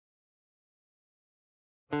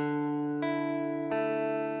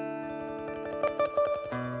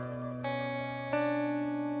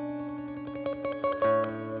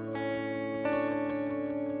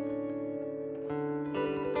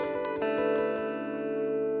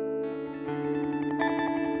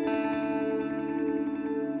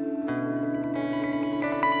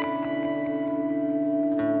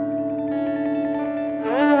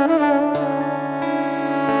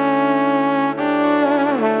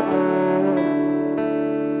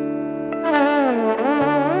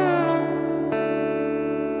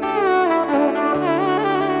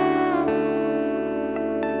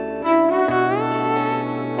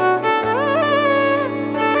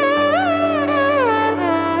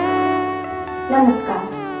Namaskar.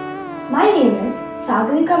 My name is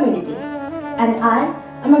Sagarika Medidi and I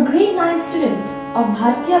am a grade 9 student of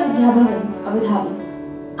Bharatiya Vidya Bhavan, Abu Dhabi.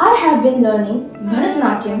 I have been learning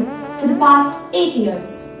Bharatanatyam for the past 8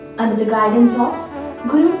 years under the guidance of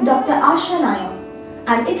Guru Dr. Asha Nair,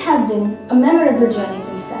 and it has been a memorable journey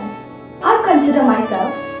since then. I consider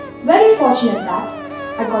myself very fortunate that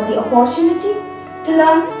I got the opportunity to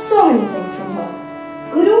learn so many things from her.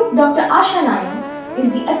 Guru Dr. Asha Nair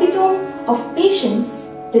is the epitome of patience,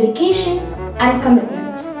 dedication and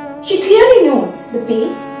commitment. She clearly knows the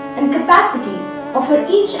pace and capacity of her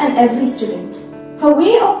each and every student. Her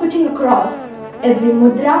way of putting across every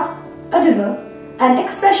mudra, adava and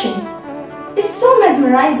expression is so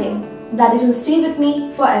mesmerizing that it will stay with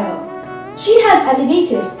me forever. She has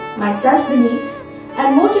elevated my self-belief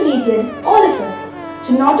and motivated all of us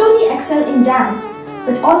to not only excel in dance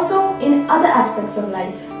but also in other aspects of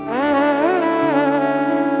life.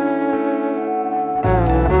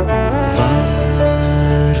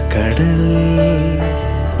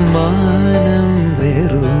 മാനം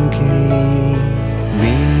വെറുകിൽ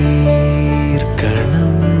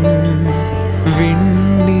നീർക്കണം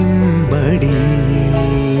വിണ്ണിൻ മടിയിൽ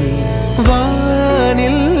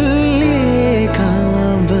വാനിൽ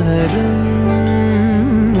ഏകാംബരം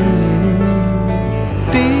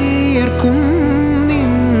തീർക്കും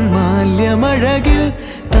നിൻ മാല്യമഴകിൽ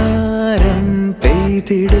താരം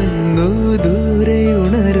പെയ്തിടുന്നു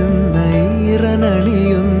ദൂരെയുണരുന്ന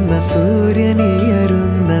ഈറനണിയുന്ന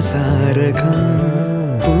സൂര്യനിയരുന്ന സാരകം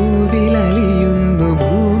പൂവിലലിയുന്നു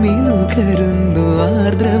ഭൂമി നുകരുന്നു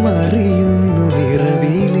ആർദ്രമറിയുന്നു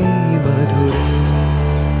നിറവിലെ മധുരം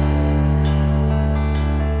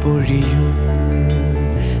പൊഴിയും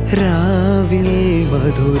രാവിൽ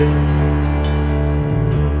മധുരം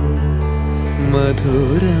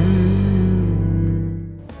മധുരം.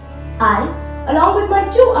 I, along with my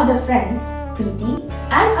two other friends, Preeti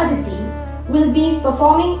and Aditi, will be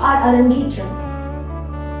performing our Arangetram.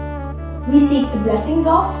 We seek the blessings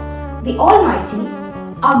of the Almighty,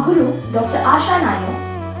 our Guru Dr. Asha Nair,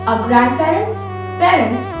 our grandparents,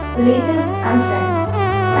 parents, relatives and friends.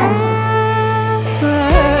 Thank you.